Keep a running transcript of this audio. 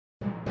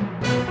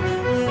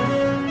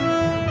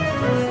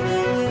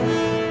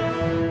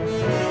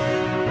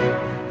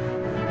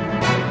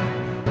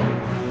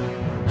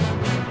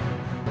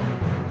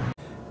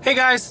Hey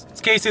guys,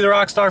 it's Casey the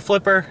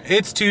Rockstarflipper.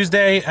 It's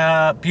Tuesday,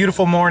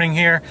 beautiful morning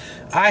here.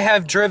 I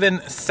have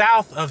driven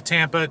south of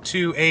Tampa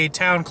to a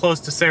town close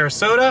to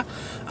Sarasota.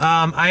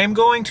 I am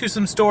going to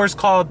some stores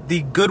called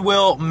the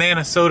Goodwill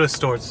Manasota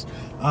stores.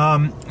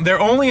 They're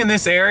only in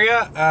this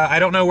area. I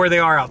don't know where they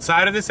are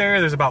outside of this area.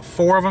 There's about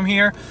 4 of them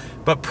here,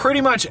 but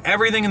pretty much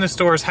everything in the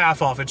store is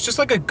half off. It's just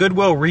like a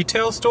Goodwill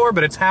retail store,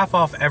 but it's half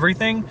off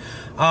everything.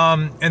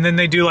 And then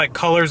they do like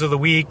colors of the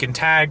week and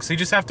tags. So you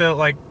just have to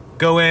like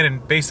go in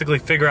and basically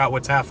figure out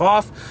what's half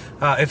off.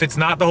 If it's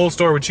not the whole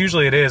store, which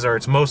usually it is, or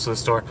it's most of the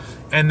store.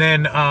 And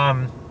then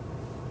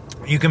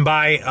you can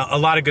buy a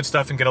lot of good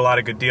stuff and get a lot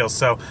of good deals.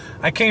 So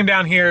I came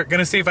down here,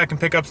 gonna see if I can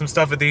pick up some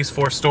stuff at these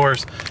 4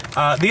 stores.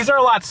 These are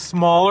a lot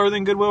smaller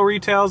than Goodwill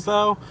retails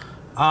though.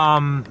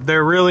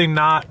 They're really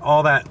not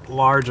all that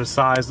large a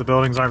size. The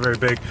buildings aren't very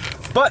big,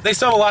 but they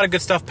still have a lot of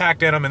good stuff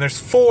packed in them, and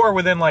there's 4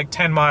 within like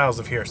 10 miles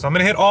of here. So I'm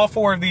gonna hit all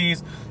 4 of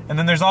these, and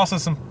then there's also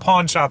some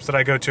pawn shops that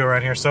I go to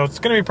around here. So it's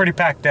gonna be a pretty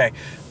packed day,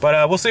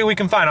 but we'll see what we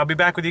can find. I'll be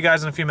back with you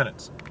guys in a few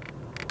minutes.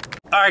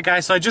 All right,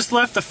 guys, so I just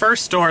left the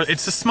first store.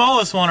 It's the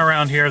smallest one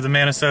around here, the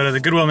Manasota,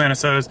 the Goodwill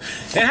Manasotas.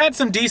 It had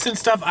some decent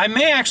stuff. I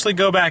may actually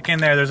go back in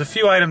there. There's a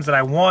few items that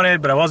I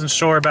wanted, but I wasn't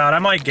sure about. I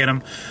might get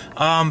them.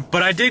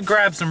 But I did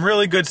grab some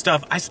really good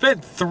stuff. I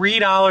spent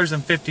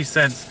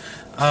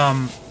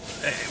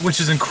 $3.50, which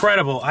is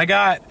incredible. I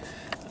got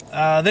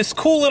this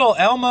cool little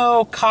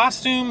Elmo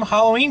costume,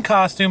 Halloween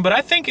costume, but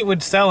I think it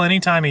would sell any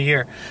time of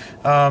year.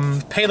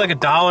 Paid like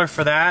 $1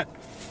 for that.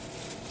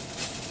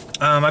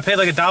 I paid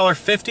like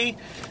 $1.50.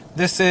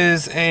 This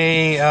is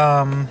a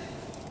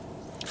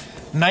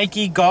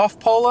Nike golf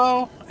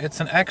polo.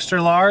 It's an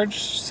extra large.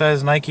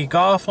 Says Nike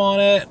Golf on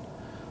it.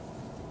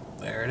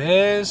 There it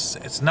is.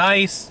 It's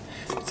nice.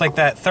 It's like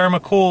that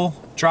thermocool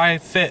dry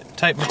fit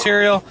type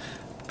material.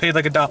 Paid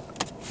like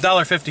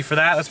 $1.50 for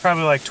that. That's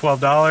probably like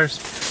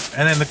 $12.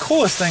 And then the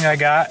coolest thing I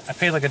got, I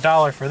paid like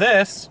 $1 for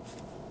this.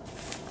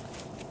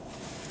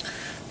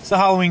 It's a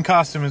Halloween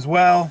costume as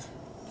well,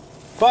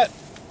 but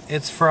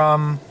it's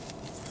from,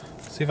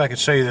 see if I can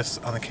show you this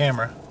on the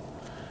camera.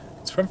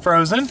 It's from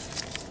Frozen.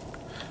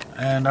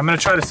 And I'm going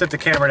to try to set the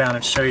camera down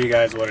and show you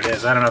guys what it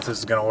is. I don't know if this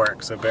is going to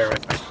work, so bear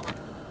with me.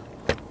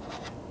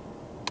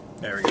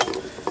 There we go.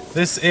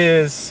 This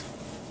is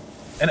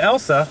an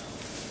Elsa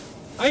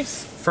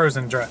ice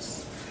Frozen dress.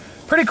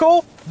 Pretty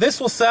cool.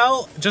 This will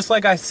sell just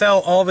like I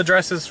sell all the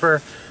dresses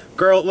for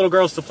little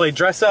girls to play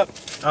dress up.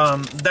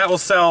 That will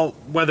sell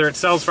whether it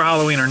sells for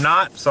Halloween or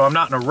not, so I'm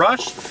not in a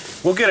rush.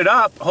 We'll get it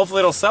up. Hopefully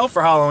it'll sell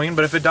for Halloween,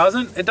 but if it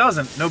doesn't, it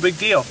doesn't. No big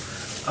deal.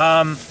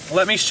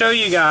 Let me show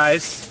you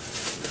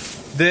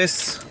guys.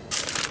 This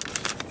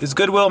is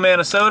Goodwill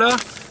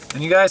Manasota,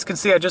 and you guys can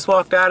see I just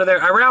walked out of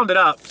there. I rounded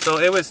up, so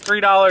it was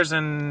 $3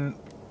 and,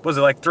 was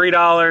it like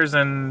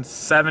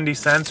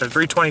 $3.70 or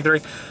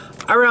 $3.23?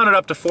 I rounded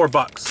up to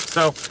 $4,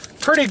 so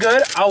pretty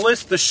good. I'll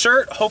list the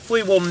shirt.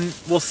 Hopefully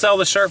we'll sell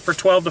the shirt for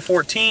 12 to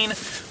 14.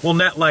 We'll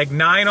net like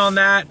 9 on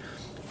that.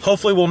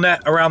 Hopefully we'll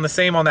net around the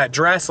same on that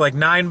dress, like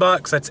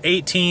 $9, that's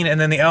 18, and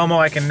then the Elmo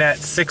I can net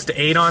 6 to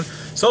 8 on.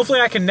 So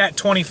hopefully I can net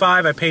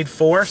 25, I paid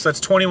 4, so that's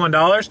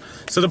 $21.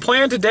 So the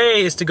plan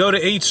today is to go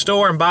to each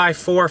store and buy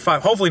 4 or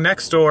 5, hopefully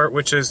next store,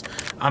 which is,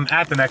 I'm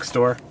at the next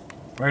store,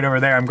 right over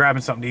there. I'm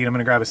grabbing something to eat, I'm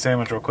gonna grab a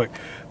sandwich real quick.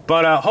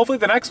 But hopefully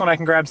the next one I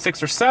can grab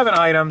 6 or 7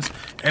 items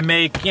and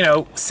make, you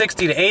know,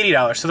 $60 to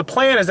 $80. So the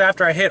plan is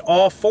after I hit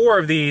all 4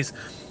 of these,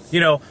 you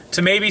know,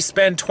 to maybe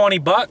spend $20,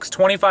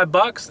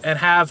 $25 and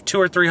have $200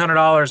 or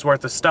 $300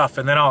 worth of stuff,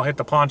 and then I'll hit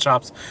the pawn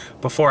shops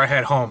before I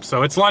head home.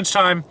 So it's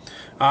lunchtime.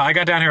 I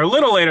got down here a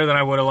little later than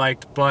I would have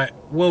liked, but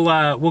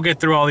we'll get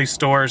through all these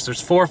stores.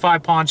 There's 4 or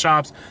 5 pawn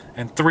shops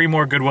and 3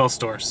 more Goodwill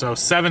stores. So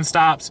 7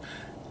 stops,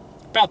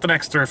 about the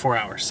next 3 or 4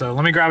 hours. So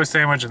let me grab a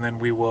sandwich and then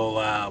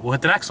we'll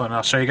hit the next one and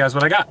I'll show you guys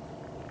what I got.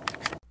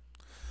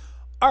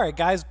 All right,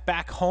 guys,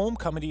 back home,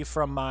 coming to you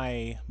from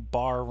my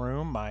bar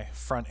room, my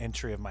front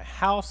entry of my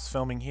house,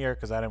 filming here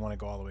because I didn't want to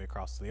go all the way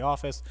across to the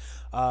office.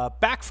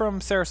 Back from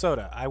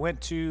Sarasota, I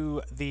went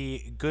to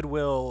the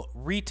Goodwill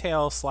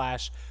retail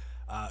slash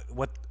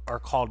what are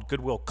called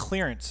Goodwill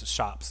clearance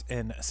shops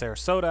in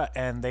Sarasota,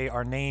 and they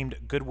are named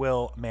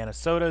Goodwill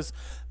Manasotas.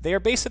 They are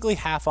basically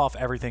half off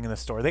everything in the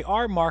store. They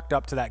are marked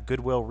up to that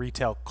Goodwill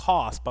retail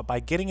cost, but by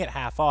getting it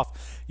half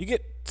off, you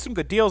get some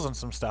good deals on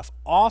some stuff.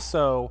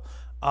 Also,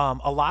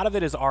 a lot of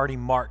it is already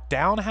marked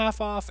down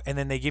half off, and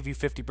then they give you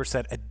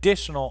 50%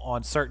 additional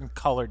on certain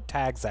colored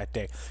tags that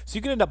day. So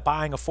you can end up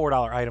buying a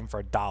 $4 item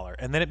for $1,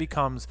 and then it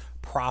becomes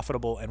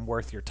profitable and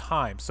worth your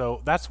time.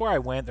 So that's where I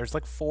went. There's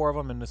like 4 of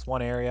them in this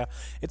one area.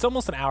 It's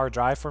almost an hour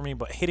drive for me,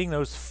 but hitting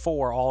those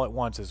 4 all at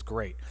once is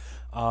great.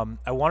 I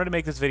wanted to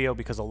make this video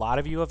because a lot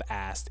of you have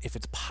asked if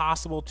it's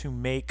possible to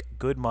make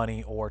good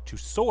money or to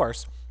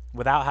source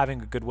without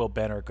having a Goodwill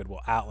bin or a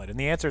Goodwill outlet. And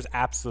the answer is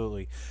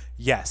absolutely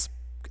yes.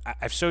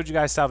 I've showed you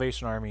guys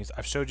Salvation Armies.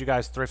 I've showed you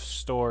guys thrift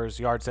stores,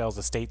 yard sales,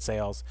 estate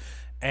sales.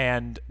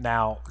 and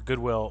now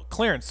Goodwill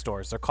clearance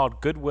stores. They're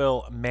called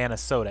Goodwill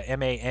Manasota,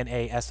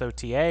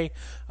 Manasota,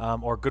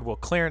 or Goodwill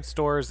clearance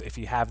stores. If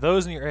you have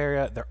those in your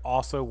area, they're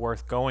also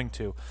worth going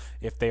to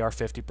if they are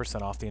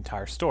 50% off the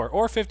entire store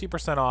or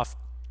 50% off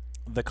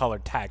the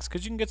colored tags,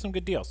 because you can get some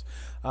good deals.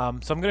 So I'm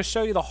going to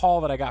show you the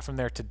haul that I got from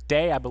there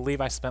today. I believe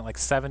I spent like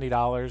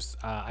 $70.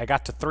 I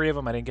got to 3 of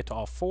them. I didn't get to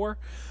all 4.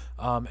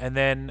 And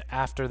then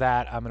after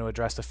that, I'm going to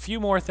address a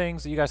few more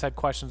things that you guys had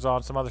questions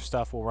on. Some other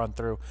stuff we'll run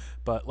through.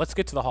 But let's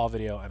get to the haul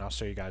video, and I'll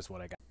show you guys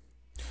what I got.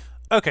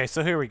 Okay,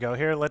 so here we go.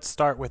 Here, let's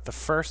start with the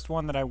first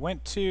one that I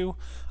went to.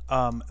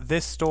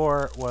 This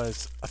store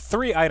was a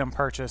 3-item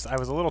purchase. I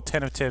was a little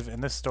tentative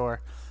in this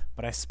store,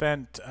 but I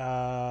spent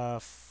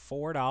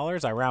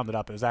 $4. I rounded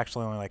up. It was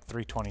actually only like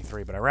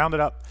 $3.23, but I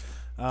rounded up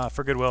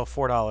for Goodwill,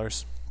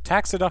 $4.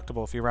 Tax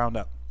deductible if you round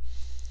up.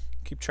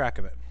 Keep track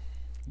of it.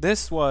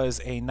 This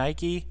was a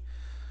Nike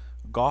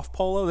golf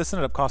polo. This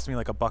ended up costing me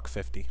like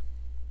 $1.50.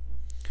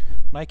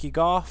 Nike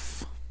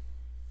golf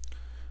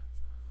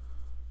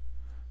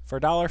for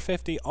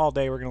 $1.50 all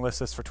day. We're going to list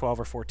this for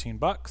 12 or 14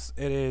 bucks.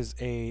 It is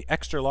a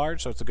extra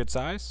large, so it's a good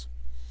size.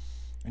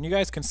 And you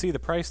guys can see the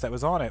price that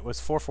was on it was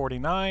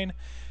 $4.49.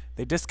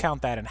 They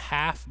discount that in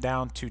half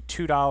down to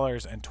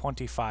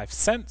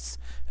 $2.25,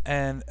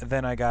 and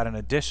then I got an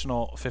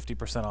additional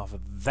 50% off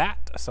of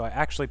that. So I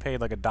actually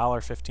paid like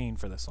 $1.15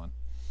 for this one.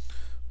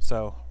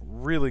 So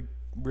really,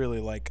 really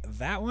like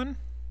that one.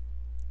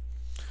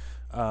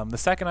 The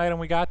second item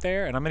we got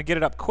there, and I'm going to get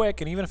it up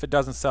quick, and even if it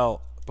doesn't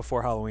sell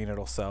before Halloween,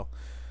 it'll sell.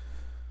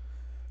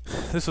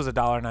 This was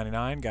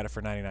 $1.99. Got it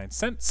for 99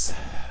 cents.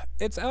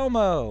 It's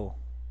Elmo.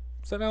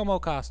 It's an Elmo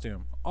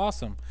costume.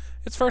 Awesome.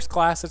 It's first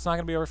class. It's not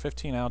going to be over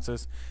 15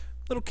 ounces.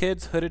 Little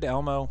kids, hooded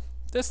Elmo.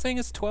 This thing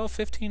is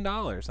 $12,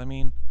 $15. I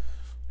mean,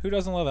 who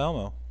doesn't love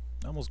Elmo?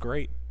 Elmo's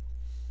great.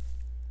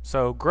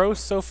 So gross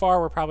so far,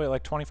 we're probably at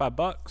like 25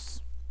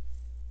 bucks.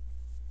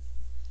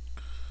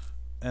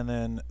 And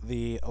then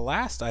the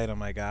last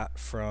item I got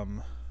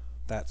from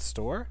that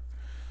store,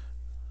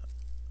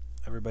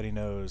 everybody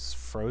knows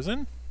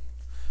Frozen.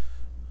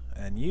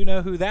 And you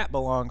know who that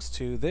belongs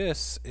to.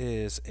 This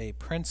is a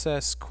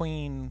princess,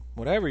 queen,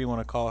 whatever you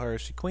want to call her.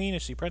 Is she queen?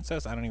 Is she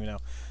princess? I don't even know.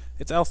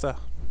 It's Elsa.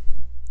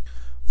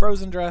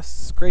 Frozen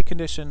dress, great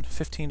condition,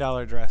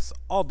 $15 dress,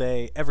 all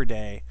day, every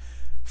day.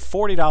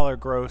 $40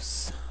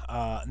 gross.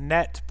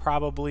 Net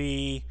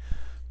probably,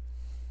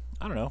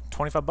 I don't know,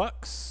 25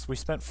 bucks. We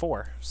spent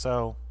 4,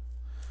 so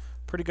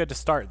pretty good to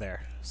start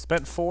there.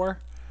 Spent 4,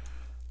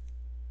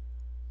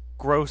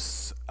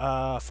 gross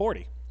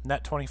 40.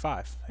 Net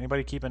 25.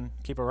 Anybody keep a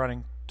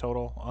running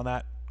total on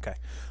that? Okay.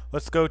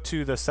 Let's go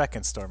to the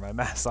second store. My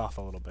math's off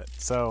a little bit.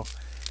 So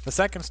the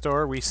second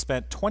store, we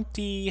spent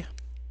 $28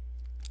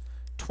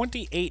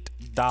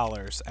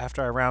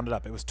 after I rounded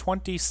up. It was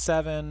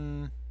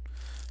 27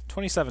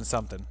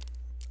 something.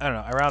 I don't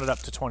know. I rounded up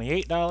to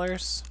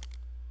 $28.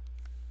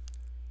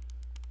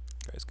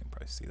 You guys can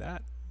probably see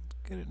that.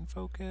 Get it in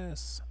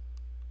focus.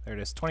 There it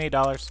is.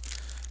 $28.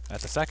 At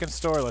the second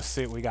store, let's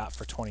see what we got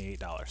for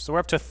 $28. So we're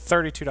up to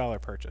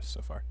 $32 purchase so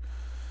far.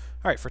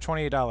 All right, for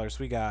 $28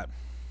 we got,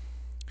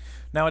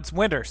 now it's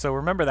winter, so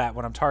remember that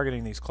when I'm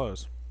targeting these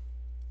clothes.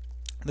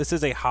 This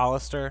is a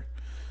Hollister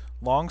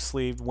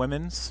long-sleeved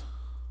women's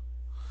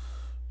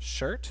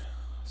shirt,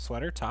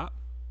 sweater, top.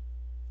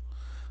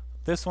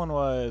 This one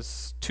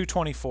was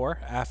 $2.24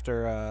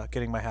 after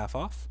getting my half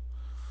off.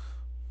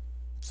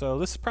 So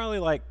this is probably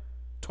like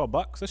 12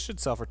 bucks. This should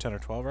sell for 10 or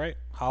 12, right?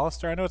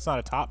 Hollister. I know it's not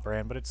a top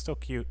brand, but it's still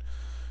cute.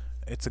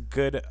 It's a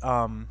good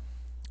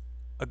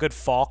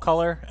fall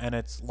color, and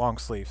it's long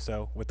sleeve.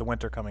 So with the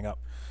winter coming up,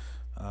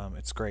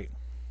 it's great.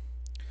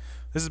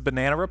 This is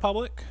Banana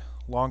Republic,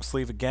 long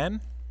sleeve again.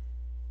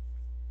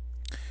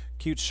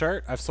 Cute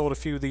shirt. I've sold a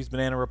few of these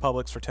Banana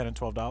Republics for $10 and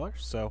 $12.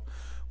 So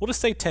we'll just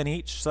say 10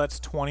 each. So that's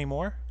 20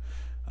 more.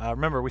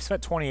 Remember, we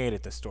spent 28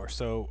 at this store.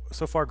 So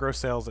far gross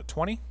sales at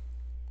 20.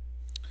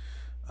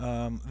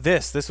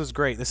 This was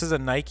great. This is a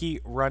Nike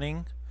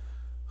running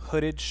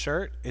hooded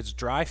shirt. It's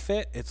dry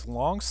fit. It's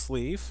long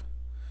sleeve.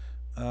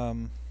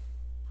 There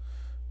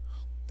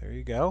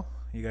you go.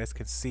 You guys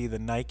can see the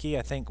Nike.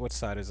 I think, what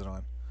side is it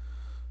on?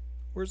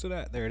 Where's it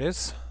at? There it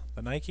is.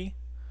 The Nike.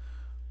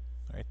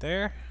 Right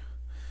there.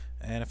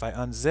 And if I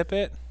unzip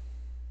it,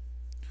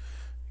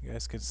 you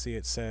guys can see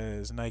it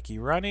says Nike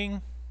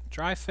running,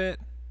 dry fit.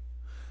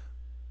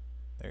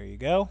 There you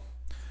go.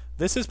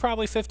 This is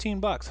probably 15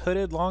 bucks.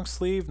 Hooded, long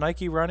sleeve,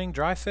 Nike running,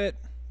 dry fit.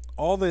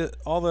 All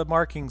the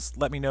markings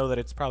let me know that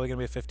it's probably going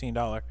to be a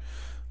 $15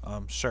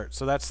 shirt.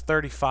 So that's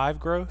 35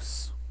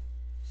 gross.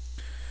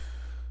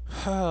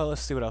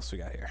 Let's see what else we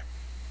got here.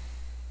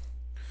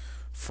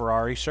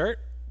 Ferrari shirt.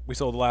 We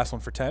sold the last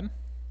one for 10.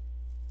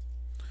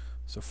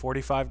 So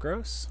 45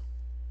 gross.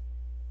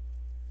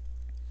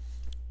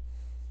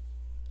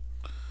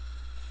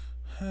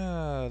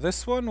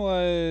 This one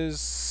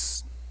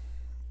was,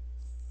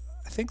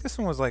 I think this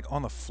one was like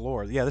on the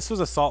floor. Yeah, this was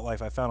a Salt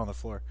Life I found on the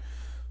floor.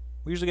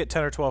 We usually get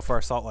 10 or 12 for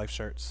our Salt Life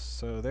shirts.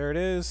 So there it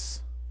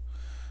is.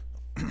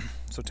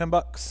 So 10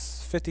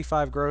 bucks,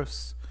 55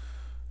 gross.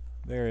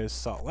 There is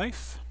Salt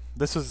Life.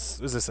 Is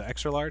this an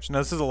extra large? No,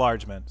 this is a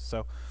large men's.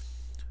 So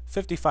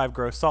 55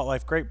 gross. Salt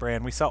Life, great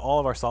brand. We sell all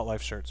of our Salt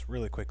Life shirts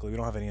really quickly. We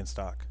don't have any in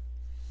stock.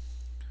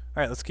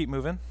 All right, let's keep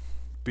moving.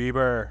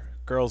 Bieber,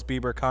 girls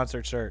Bieber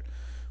concert shirt.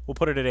 We'll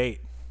put it at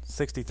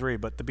 863,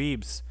 but the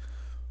Biebs,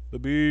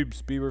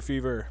 Bieber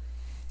fever.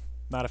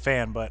 Not a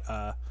fan, but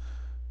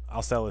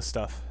I'll sell this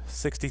stuff.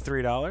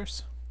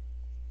 $63.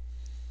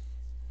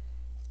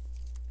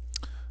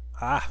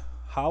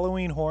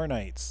 Halloween Horror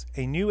Nights.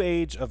 A new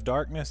age of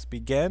darkness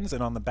begins,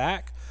 and on the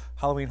back,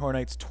 Halloween Horror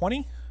Nights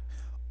 20.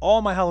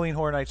 All my Halloween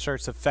Horror Nights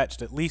shirts have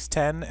fetched at least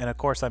 10, and of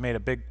course I made a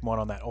big one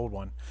on that old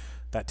one,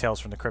 that Tales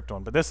from the Crypt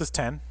one. But this is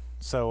 10.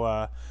 So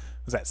was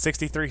that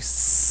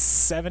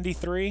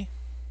 63.73?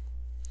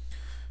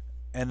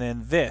 And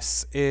then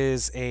this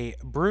is a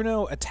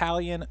Bruno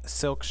Italian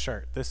silk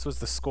shirt. This was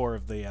the score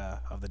of the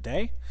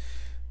day.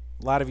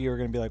 A lot of you are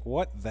going to be like,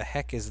 what the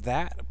heck is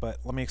that? But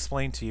let me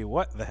explain to you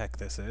what the heck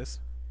this is.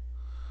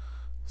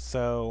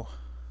 So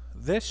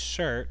this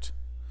shirt,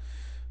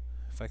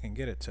 if I can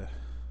get it to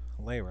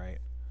lay right.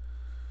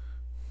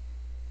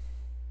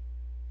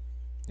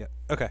 Yep.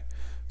 Okay.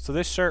 So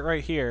this shirt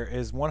right here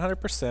is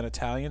 100%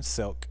 Italian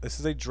silk. This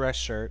is a dress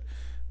shirt.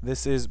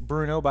 This is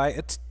Bruno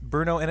by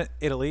Bruno in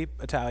Italy,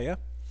 Italia.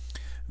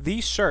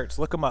 These shirts,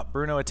 look them up,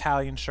 Bruno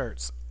Italian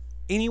shirts,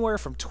 anywhere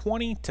from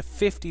 $20 to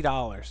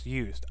 $50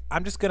 used.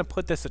 I'm just going to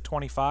put this at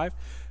 25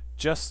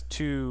 just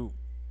to,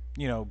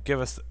 you know, give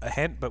us a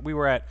hint, but we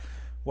were at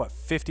what,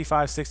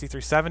 55,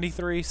 63,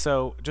 73,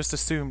 so just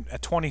assume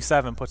at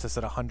 27 puts us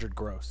at 100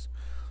 gross.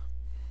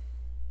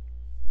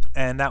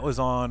 And that was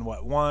on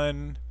what,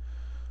 1,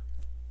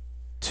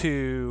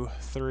 2,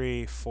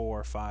 3,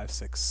 4, 5,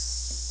 6,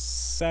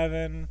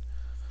 7,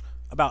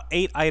 about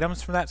 8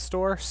 items from that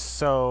store.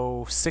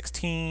 So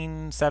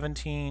 16,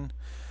 17,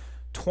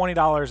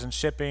 $20 in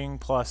shipping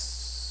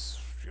plus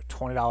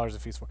 $20 in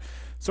fees for.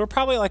 So we're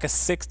probably like a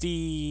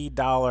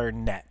 $60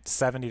 net,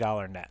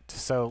 $70 net.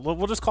 So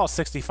we'll just call it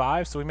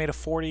 65. So we made a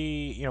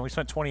 40, you know, we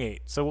spent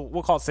 28. So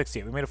we'll call it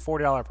 68. We made a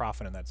 $40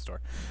 profit in that store.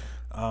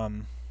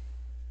 And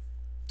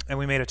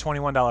we made a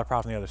 $21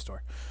 profit in the other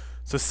store.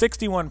 So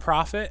 61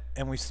 profit,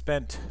 and we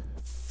spent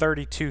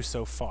 32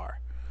 so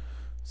far.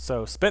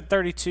 So spent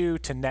 32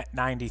 to net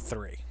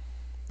 93.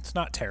 It's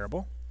not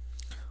terrible.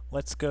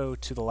 Let's go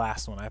to the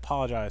last one. I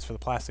apologize for the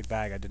plastic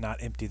bag. I did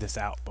not empty this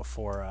out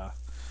before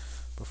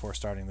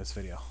starting this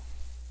video.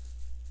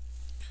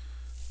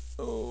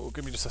 Oh,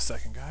 give me just a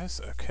second,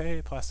 guys.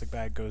 Okay, plastic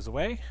bag goes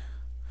away.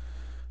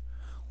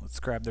 Let's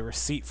grab the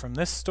receipt from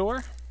this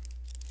store.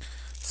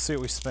 See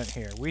what we spent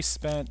here. We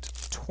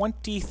spent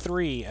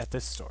 23 at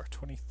this store.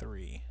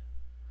 23.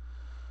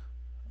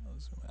 I'll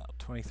zoom out.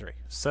 23.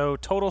 So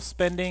total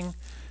spending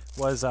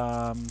was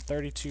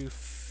 $32,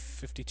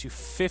 $52,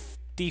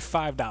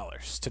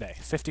 $55 today.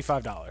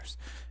 $55.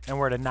 And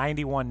we're at a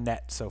 91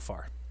 net so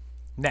far.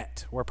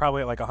 Net. We're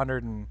probably at like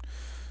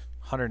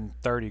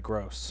 130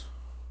 gross.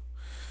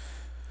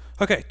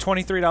 Okay,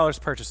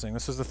 $23 purchasing.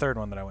 This was the third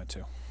one that I went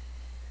to.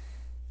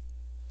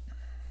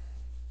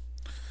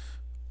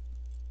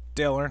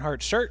 Dale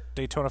Earnhardt shirt,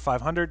 Daytona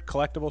 500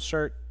 collectible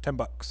shirt,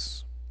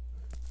 $10.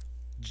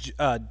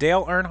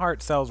 Dale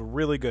Earnhardt sells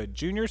really good.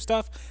 Junior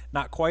stuff,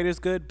 not quite as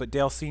good, but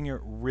Dale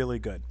Senior, really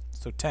good.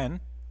 So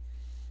 10.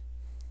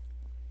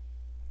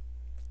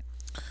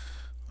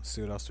 Let's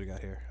see what else we got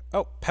here.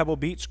 Oh, Pebble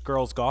Beach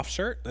girls golf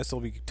shirt. This will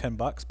be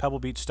 $10. Pebble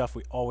Beach stuff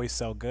we always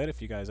sell good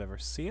if you guys ever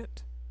see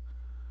it.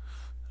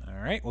 All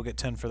right, we'll get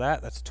 10 for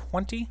that. That's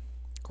 20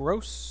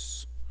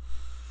 gross.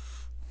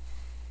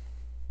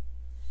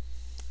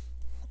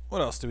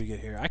 What else do we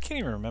get here? I can't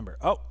even remember.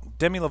 Oh,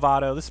 Demi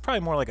Lovato. This is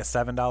probably more like a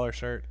 $7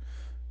 shirt.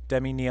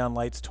 Demi Neon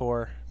Lights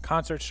Tour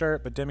concert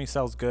shirt, but Demi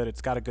sells good.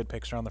 It's got a good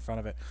picture on the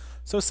front of it.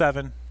 So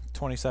 $27.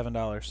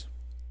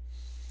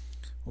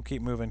 We'll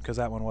keep moving because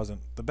that one wasn't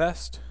the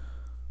best.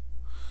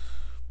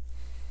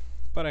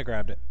 But I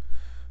grabbed it.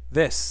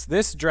 This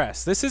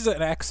dress. This is an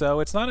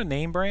XO. It's not a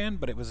name brand,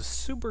 but it was a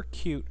super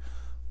cute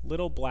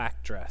little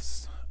black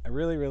dress. I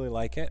really, really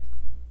like it.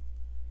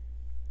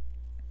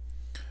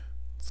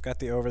 It's got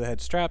the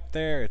over-the-head strap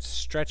there. It's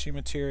stretchy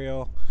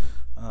material.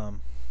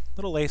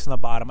 Little lace on the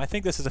bottom. I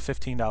think this is a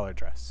 $15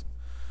 dress.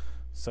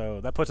 So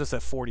that puts us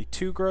at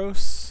 42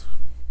 gross.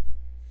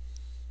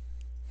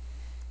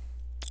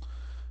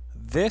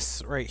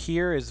 This right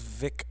here is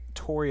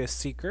Victoria's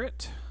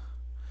Secret.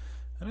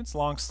 And it's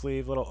long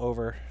sleeve, little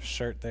over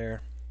shirt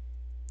there.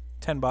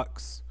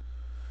 $10.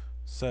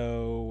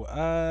 So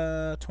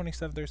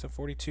 27, 37,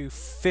 42,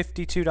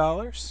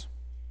 $52.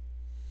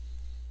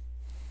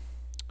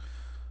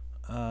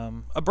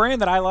 A brand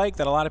that I like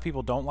that a lot of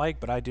people don't like,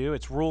 but I do.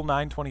 It's Rule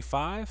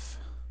 925.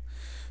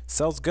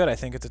 Sells good. I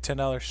think it's a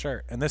 $10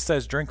 shirt. And this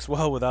says drinks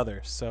well with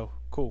others. So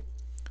cool.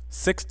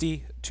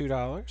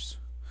 $62.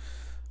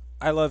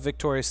 I love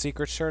Victoria's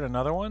Secret shirt.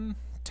 Another one.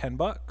 $10.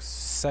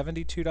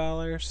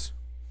 $72.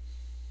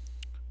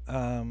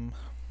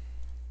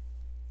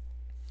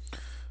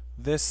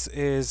 This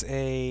is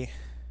a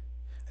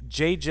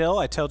J. Jill,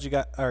 I told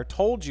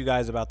you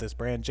guys about this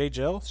brand. J.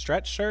 Jill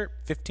stretch shirt,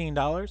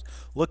 $15.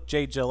 Look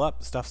J. Jill up.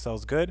 The stuff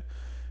sells good.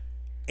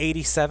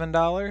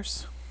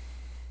 $87.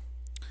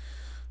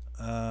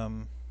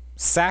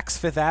 Saks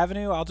Fifth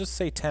Avenue. I'll just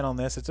say 10 on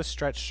this. It's a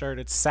stretch shirt.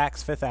 It's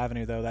Saks Fifth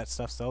Avenue though. That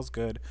stuff sells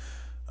good.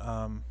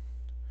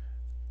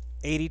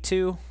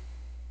 82.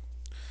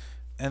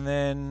 And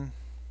then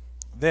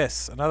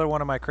this, another one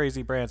of my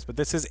crazy brands, but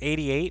this is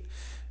 88,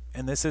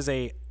 and this is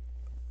a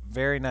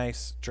very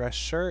nice dress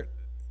shirt.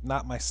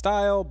 Not my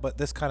style, but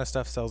this kind of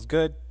stuff sells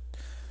good.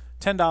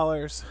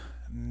 $10.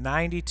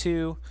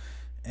 92.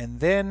 And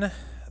then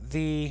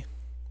the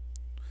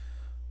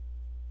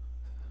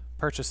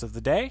purchase of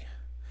the day.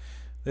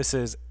 This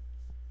is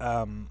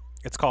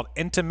it's called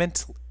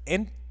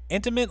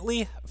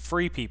Intimately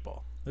Free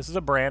People. This is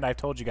a brand I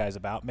told you guys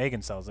about.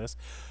 Megan sells this.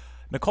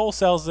 Nicole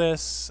sells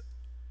this.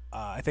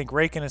 I think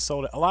Rakin has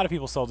sold it. A lot of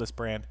people sold this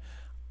brand.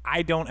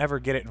 I don't ever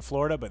get it in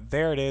Florida, but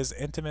there it is.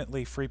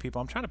 Intimately Free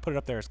People. I'm trying to put it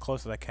up there as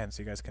close as I can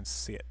so you guys can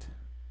see it.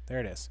 There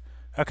it is.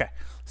 Okay,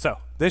 so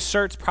this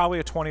shirt's probably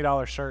a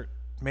 $20 shirt,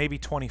 maybe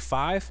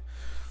 $25.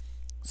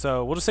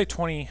 So we'll just say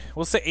 20.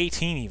 We'll say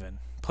 18 even.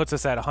 Puts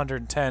us at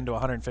 110 to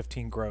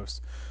 115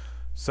 gross.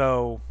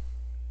 So,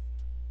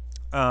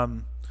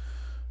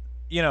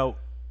 you know,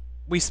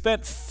 we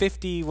spent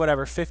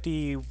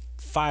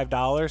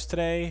 $55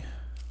 today.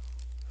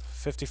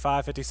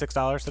 $55,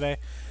 $56 today.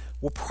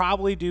 We'll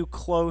probably do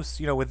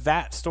close, you know, with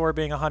that store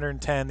being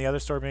 110, the other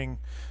store being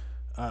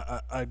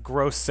a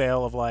gross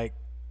sale of like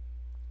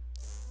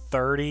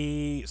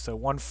 30, so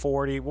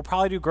 140. We'll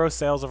probably do gross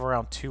sales of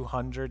around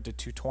 200 to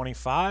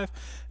 225.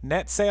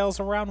 Net sales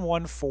around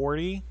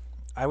 140.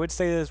 I would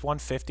say this is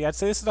 150. I'd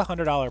say this is a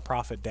 $100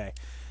 profit day.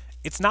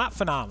 It's not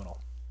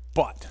phenomenal,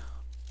 but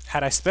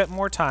had I spent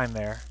more time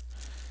there,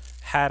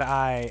 had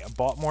I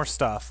bought more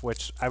stuff,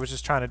 which I was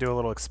just trying to do a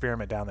little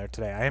experiment down there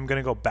today. I am going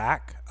to go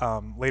back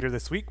later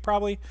this week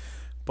probably,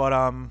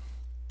 but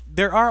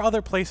there are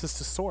other places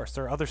to source.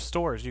 There are other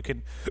stores. You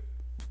can,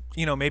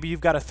 you know, maybe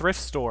you've got a thrift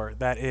store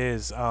that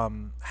is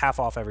half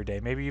off every day.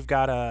 Maybe you've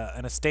got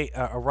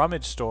a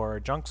rummage store,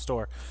 a junk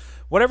store.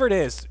 Whatever it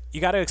is,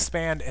 you got to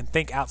expand and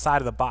think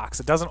outside of the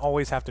box. It doesn't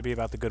always have to be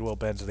about the Goodwill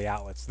bins or the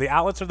outlets. The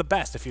outlets are the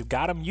best. If you've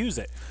got them, use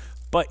it.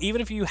 But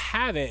even if you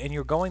have it and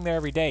you're going there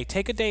every day,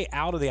 take a day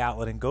out of the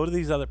outlet and go to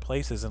these other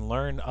places and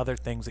learn other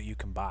things that you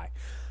can buy.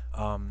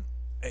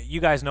 You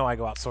guys know I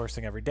go out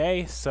sourcing every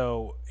day,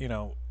 so you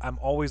know I'm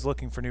always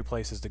looking for new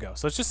places to go.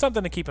 So it's just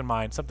something to keep in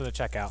mind, something to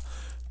check out.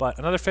 But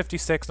another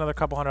 56, another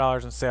couple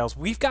 $100 in sales.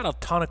 We've got a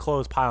ton of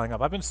clothes piling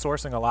up. I've been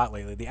sourcing a lot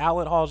lately. The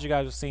outlet hauls you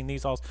guys have seen,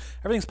 these hauls,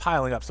 everything's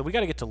piling up. So we got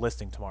to get to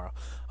listing tomorrow.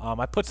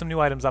 I put some new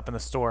items up in the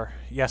store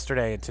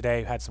yesterday, and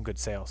today had some good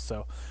sales.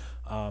 So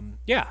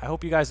yeah, I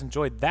hope you guys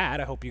enjoyed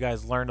that. I hope you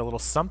guys learned a little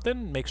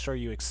something. Make sure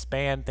you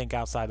expand, think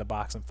outside the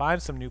box, and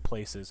find some new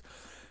places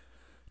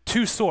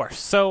to source.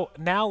 So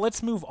now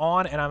let's move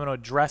on, and I'm going to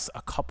address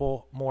a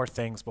couple more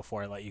things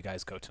before I let you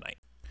guys go tonight.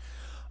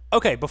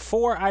 Okay,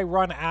 before I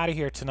run out of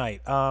here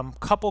tonight,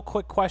 couple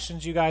quick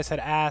questions you guys had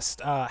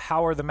asked.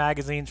 How are the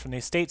magazines from the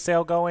estate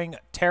sale going?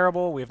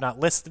 Terrible. We have not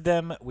listed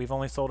them. We've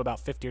only sold about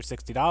 $50 or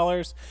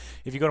 $60.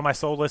 If you go to my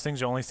sold listings,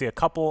 you'll only see a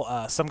couple.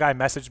 Some guy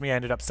messaged me. I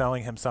ended up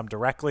selling him some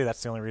directly.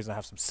 That's the only reason I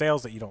have some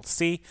sales that you don't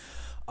see.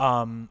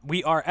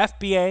 We are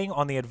FBAing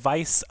on the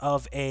advice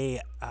of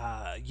a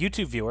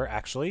YouTube viewer,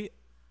 actually.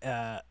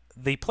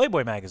 The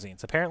Playboy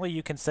magazines. Apparently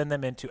you can send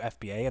them into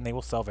FBA and they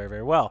will sell very,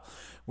 very well.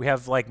 We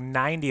have like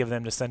 90 of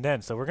them to send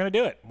in, so we're going to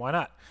do it. Why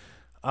not?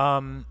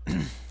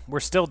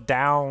 We're still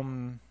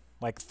down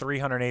like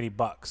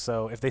 $380.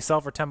 So if they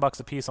sell for $10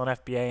 a piece on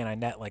FBA and I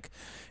net like,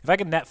 if I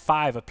can net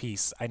 5 a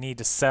piece, I need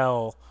to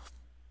sell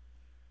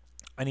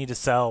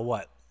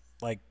what?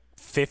 Like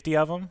 50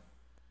 of them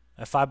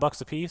at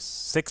 $5 a piece,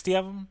 60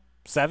 of them,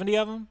 70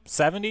 of them,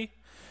 70.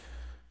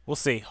 We'll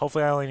see.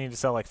 Hopefully I only need to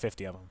sell like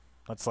 50 of them.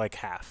 That's like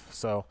half.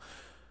 So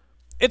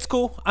it's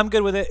cool. I'm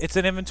good with it. It's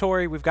an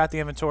inventory. We've got the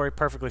inventory.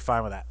 Perfectly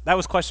fine with that. That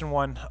was question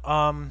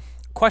 1.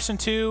 Question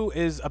 2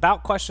 is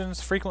about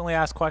questions, frequently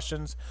asked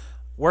questions.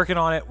 Working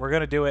on it. We're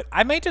going to do it.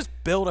 I may just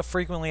build a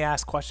frequently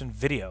asked question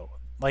video,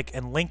 like,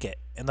 and link it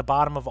in the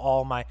bottom of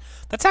all my,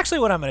 that's actually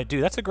what I'm going to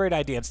do. That's a great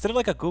idea. Instead of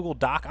like a Google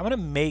Doc, I'm going to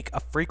make a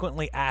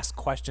frequently asked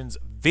questions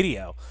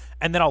video,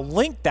 and then I'll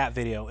link that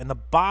video in the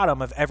bottom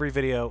of every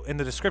video in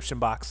the description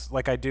box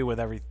like I do with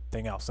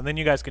everything else. And then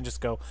you guys can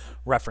just go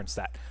reference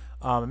that.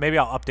 Maybe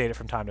I'll update it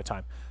from time to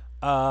time.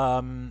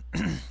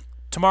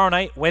 Tomorrow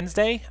night,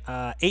 Wednesday,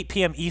 8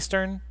 p.m.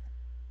 Eastern,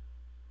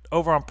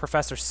 over on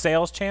Professor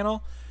Sales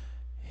channel.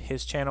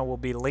 His channel will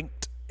be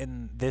linked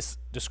in this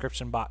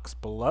description box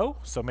below,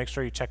 so make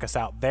sure you check us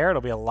out there.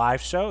 It'll be a live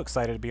show.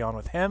 Excited to be on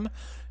with him.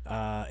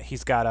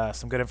 He's got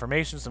some good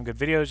information, some good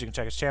videos. You can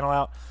check his channel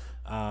out,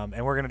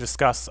 and we're going to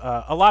discuss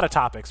a lot of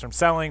topics, from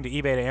selling to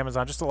eBay to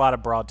Amazon, just a lot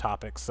of broad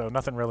topics. So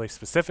nothing really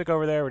specific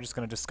over there. We're just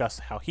going to discuss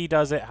how he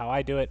does it, how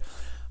I do it,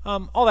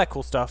 all that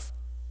cool stuff.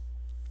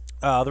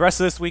 The rest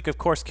of this week, of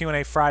course,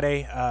 Q&A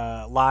Friday,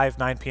 live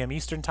 9 p.m.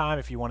 Eastern time.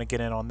 If you want to get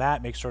in on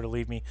that, make sure to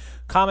leave me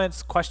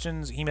comments,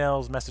 questions,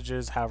 emails,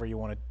 messages, however you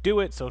want to do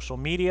it. Social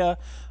media.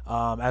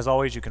 As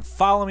always, you can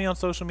follow me on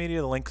social media.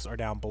 The links are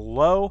down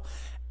below.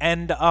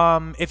 And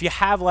if you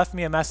have left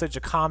me a message,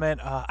 a comment,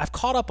 I've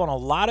caught up on a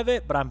lot of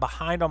it, but I'm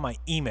behind on my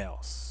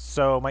emails.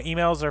 So my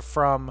emails are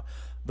from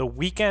the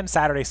weekend,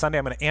 Saturday, Sunday.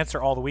 I'm going to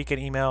answer all the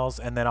weekend emails,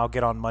 and then I'll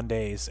get on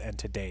Mondays and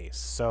today's.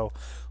 So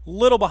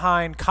little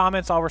behind.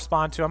 Comments I'll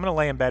respond to. I'm going to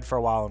lay in bed for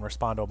a while and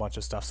respond to a bunch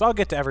of stuff. So I'll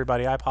get to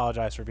everybody. I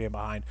apologize for being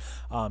behind.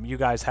 You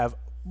guys have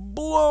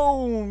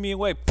blown me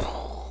away.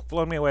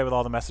 Blown me away with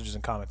all the messages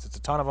and comments. It's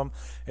a ton of them.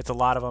 It's a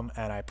lot of them,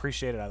 and I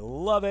appreciate it. I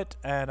love it,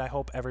 and I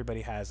hope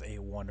everybody has a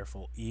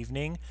wonderful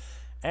evening.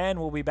 And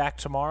we'll be back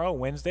tomorrow,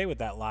 Wednesday, with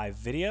that live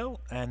video.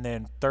 And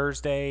then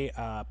Thursday,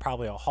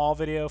 probably a haul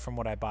video from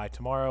what I buy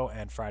tomorrow,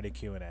 and Friday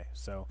Q&A.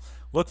 So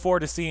look forward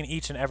to seeing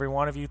each and every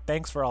one of you.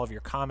 Thanks for all of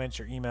your comments,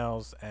 your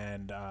emails,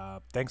 and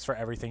thanks for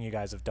everything you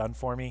guys have done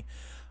for me.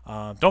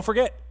 Don't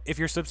forget, if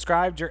you're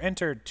subscribed, you're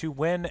entered to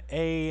win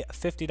a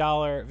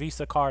 $50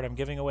 Visa card. I'm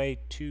giving away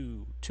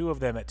two of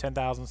them at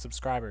 10,000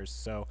 subscribers.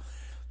 So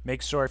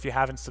make sure, if you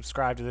haven't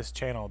subscribed to this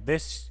channel,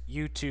 this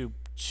YouTube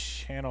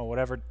channel,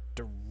 whatever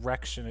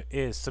direction it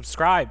is,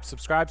 subscribe.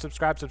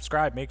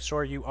 Make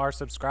sure you are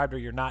subscribed or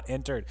you're not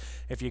entered.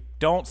 If you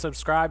don't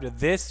subscribe to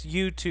this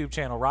YouTube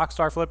channel,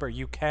 Rockstarflipper,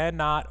 you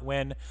cannot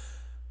win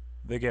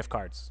the gift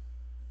cards.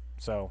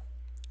 So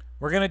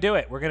we're going to do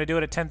it. We're going to do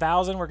it at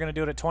 10,000. We're going to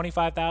do it at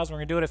 25,000. We're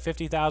going to do it at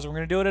 50,000. We're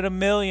going to do it at 1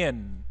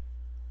 million.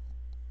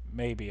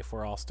 Maybe, if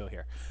we're all still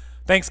here.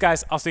 Thanks,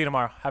 guys. I'll see you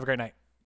tomorrow. Have a great night.